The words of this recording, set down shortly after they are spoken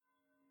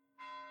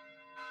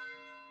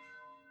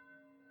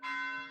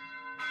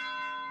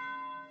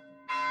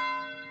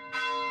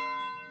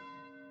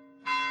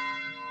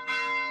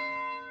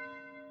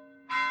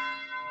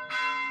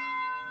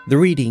The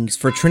readings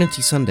for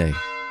Trinity Sunday,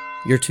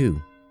 Year 2.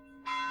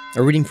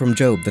 A reading from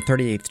Job, the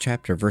 38th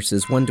chapter,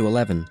 verses 1 to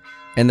 11,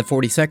 and the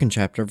 42nd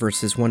chapter,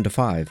 verses 1 to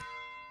 5.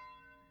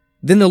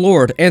 Then the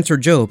Lord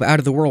answered Job out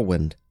of the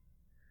whirlwind.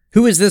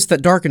 Who is this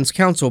that darkens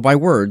counsel by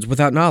words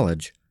without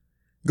knowledge?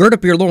 Gird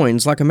up your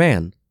loins like a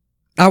man.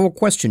 I will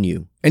question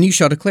you, and you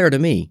shall declare to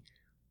me.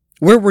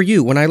 Where were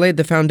you when I laid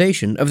the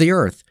foundation of the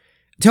earth?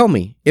 Tell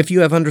me, if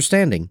you have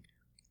understanding.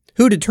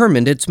 Who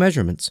determined its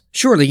measurements?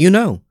 Surely you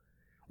know.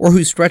 Or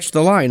who stretched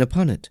the line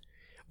upon it?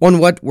 On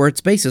what were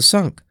its bases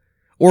sunk?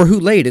 Or who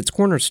laid its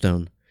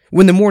cornerstone?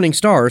 When the morning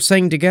stars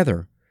sang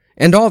together,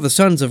 and all the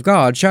sons of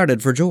God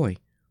shouted for joy?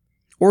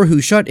 Or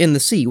who shut in the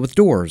sea with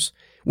doors,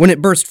 when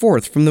it burst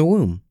forth from the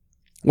womb?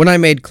 When I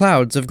made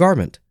clouds of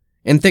garment,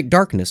 and thick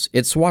darkness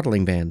its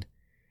swaddling band,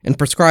 and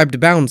prescribed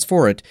bounds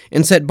for it,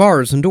 and set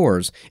bars and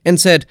doors, and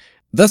said,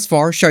 Thus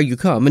far shall you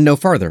come, and no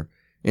farther,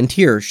 and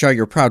here shall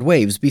your proud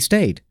waves be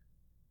stayed.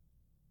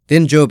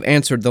 Then Job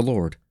answered the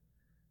Lord,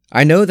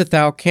 I know that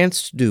thou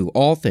canst do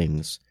all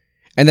things,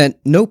 and that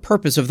no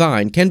purpose of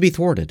thine can be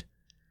thwarted.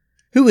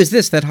 Who is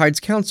this that hides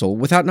counsel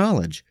without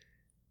knowledge?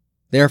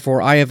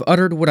 Therefore I have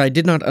uttered what I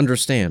did not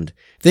understand,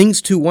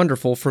 things too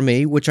wonderful for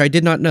me which I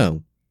did not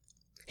know.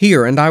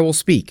 Hear, and I will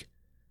speak.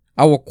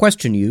 I will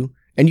question you,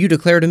 and you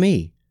declare to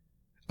me.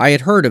 I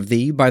had heard of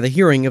thee by the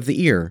hearing of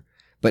the ear,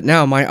 but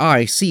now my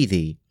eye see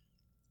thee.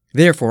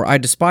 Therefore I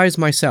despise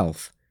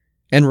myself,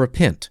 and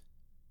repent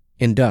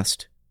in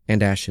dust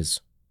and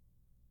ashes.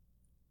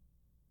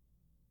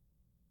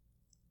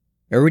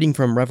 A reading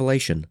from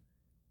Revelation,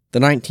 the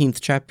 19th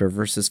chapter,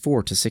 verses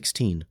 4 to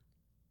 16.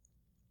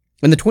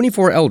 And the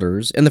 24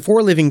 elders and the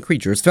 4 living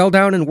creatures fell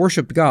down and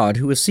worshipped God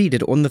who is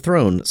seated on the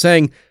throne,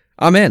 saying,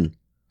 Amen,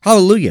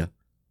 Hallelujah.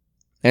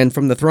 And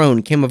from the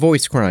throne came a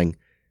voice crying,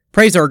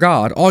 Praise our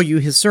God, all you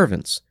his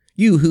servants,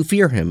 you who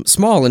fear him,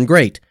 small and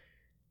great.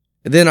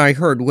 Then I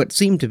heard what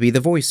seemed to be the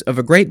voice of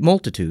a great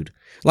multitude,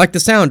 like the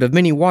sound of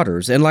many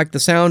waters, and like the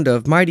sound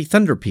of mighty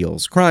thunder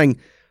peals, crying,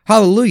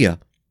 Hallelujah!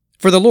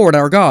 For the Lord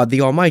our God, the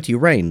Almighty,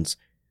 reigns.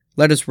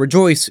 Let us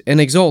rejoice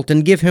and exult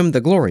and give him the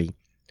glory.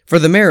 For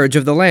the marriage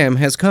of the Lamb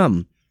has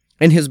come,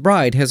 and his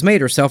bride has made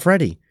herself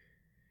ready.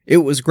 It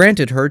was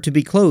granted her to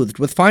be clothed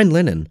with fine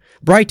linen,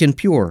 bright and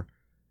pure.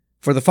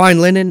 For the fine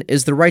linen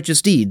is the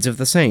righteous deeds of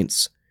the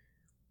saints.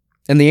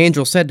 And the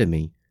angel said to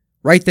me,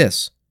 Write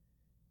this,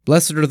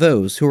 Blessed are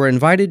those who are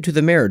invited to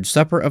the marriage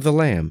supper of the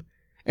Lamb.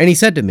 And he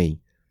said to me,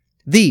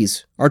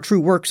 These are true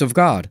works of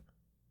God.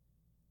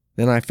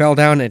 Then I fell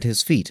down at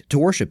his feet to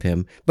worship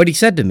him, but he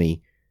said to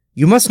me,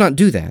 You must not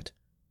do that.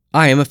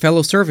 I am a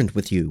fellow servant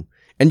with you,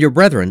 and your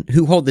brethren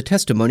who hold the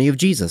testimony of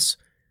Jesus.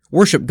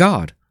 Worship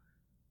God.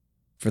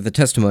 For the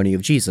testimony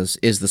of Jesus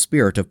is the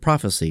spirit of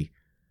prophecy.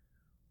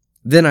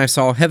 Then I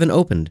saw heaven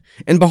opened,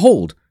 and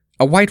behold,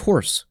 a white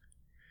horse.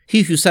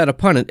 He who sat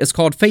upon it is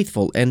called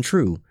Faithful and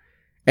True,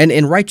 and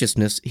in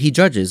righteousness he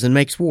judges and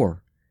makes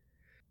war.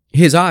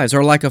 His eyes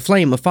are like a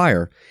flame of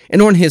fire,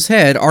 and on his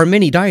head are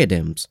many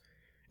diadems.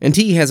 And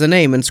he has a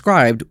name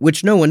inscribed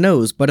which no one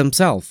knows but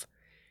himself.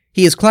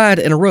 He is clad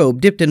in a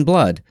robe dipped in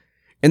blood,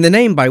 and the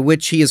name by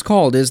which he is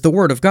called is the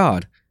Word of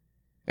God.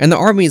 And the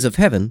armies of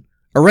heaven,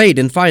 arrayed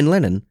in fine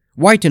linen,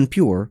 white and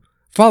pure,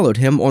 followed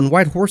him on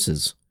white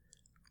horses.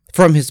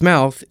 From his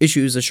mouth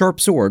issues a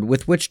sharp sword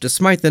with which to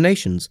smite the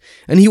nations,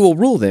 and he will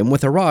rule them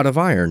with a rod of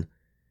iron.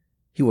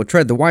 He will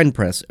tread the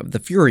winepress of the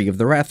fury of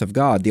the wrath of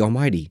God the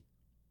Almighty.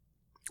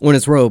 On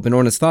his robe and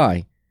on his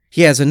thigh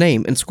he has a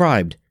name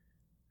inscribed,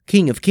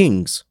 King of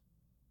Kings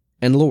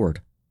and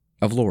Lord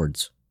of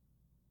Lords.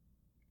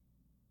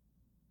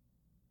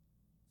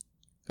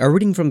 A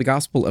reading from the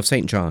Gospel of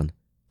St. John,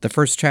 the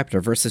 1st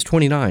chapter, verses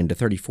 29 to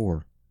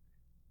 34.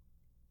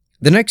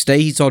 The next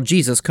day he saw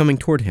Jesus coming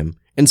toward him,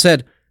 and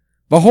said,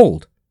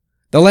 Behold,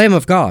 the Lamb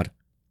of God,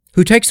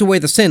 who takes away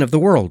the sin of the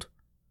world.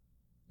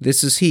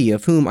 This is he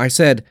of whom I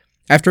said,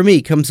 After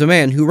me comes a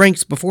man who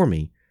ranks before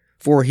me,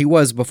 for he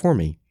was before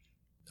me.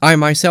 I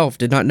myself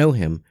did not know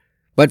him,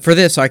 but for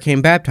this I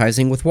came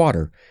baptizing with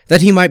water,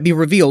 that he might be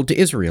revealed to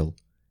Israel.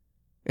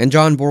 And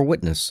John bore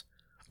witness.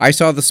 I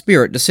saw the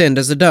Spirit descend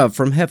as a dove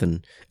from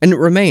heaven, and it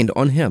remained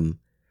on him.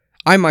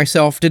 I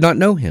myself did not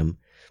know him,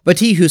 but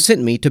he who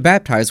sent me to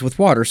baptize with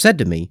water said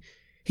to me,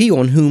 He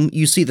on whom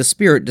you see the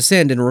Spirit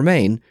descend and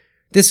remain,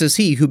 this is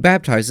he who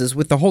baptizes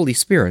with the Holy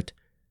Spirit.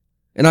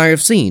 And I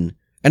have seen,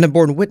 and have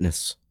borne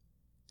witness,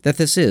 that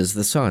this is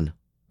the Son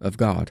of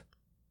God.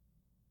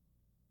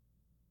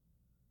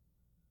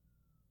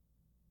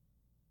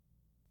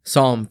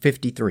 Psalm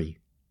 53.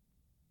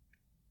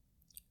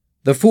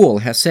 The fool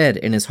has said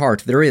in his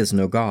heart, There is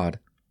no God.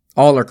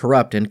 All are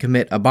corrupt and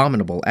commit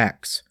abominable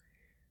acts.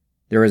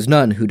 There is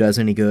none who does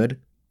any good.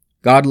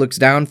 God looks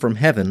down from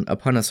heaven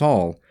upon us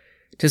all,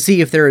 to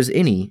see if there is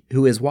any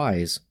who is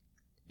wise,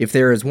 if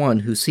there is one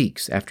who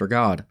seeks after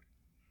God.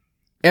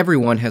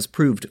 Everyone has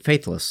proved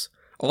faithless.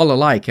 All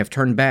alike have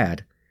turned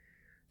bad.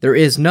 There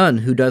is none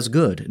who does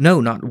good,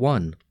 no, not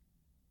one.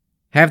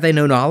 Have they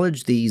no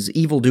knowledge, these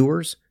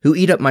evildoers, who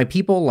eat up my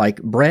people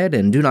like bread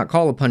and do not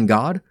call upon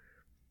God?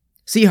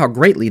 See how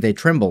greatly they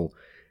tremble.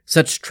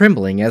 such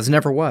trembling as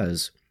never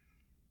was.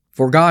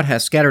 For God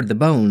has scattered the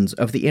bones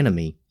of the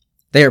enemy.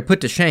 They are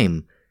put to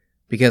shame,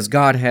 because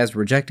God has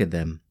rejected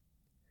them.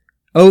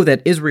 Oh,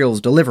 that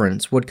Israel's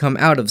deliverance would come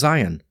out of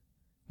Zion!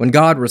 When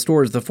God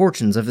restores the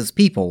fortunes of his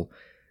people,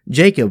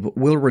 Jacob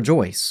will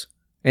rejoice,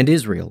 and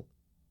Israel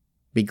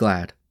be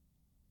glad.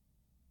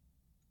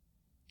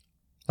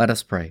 Let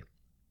us pray.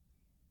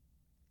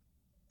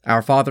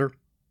 Our Father,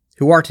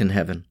 who art in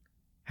heaven,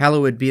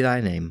 hallowed be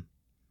thy name.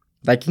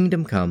 Thy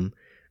kingdom come,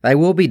 thy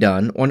will be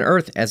done, on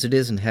earth as it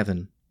is in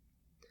heaven.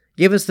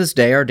 Give us this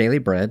day our daily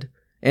bread,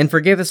 and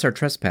forgive us our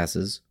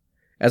trespasses,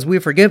 as we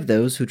forgive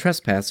those who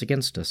trespass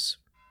against us.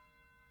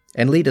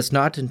 And lead us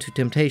not into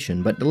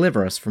temptation, but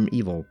deliver us from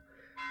evil.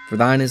 For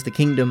thine is the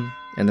kingdom,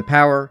 and the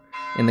power,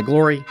 and the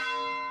glory,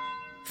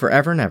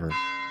 forever and ever.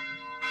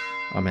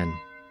 Amen.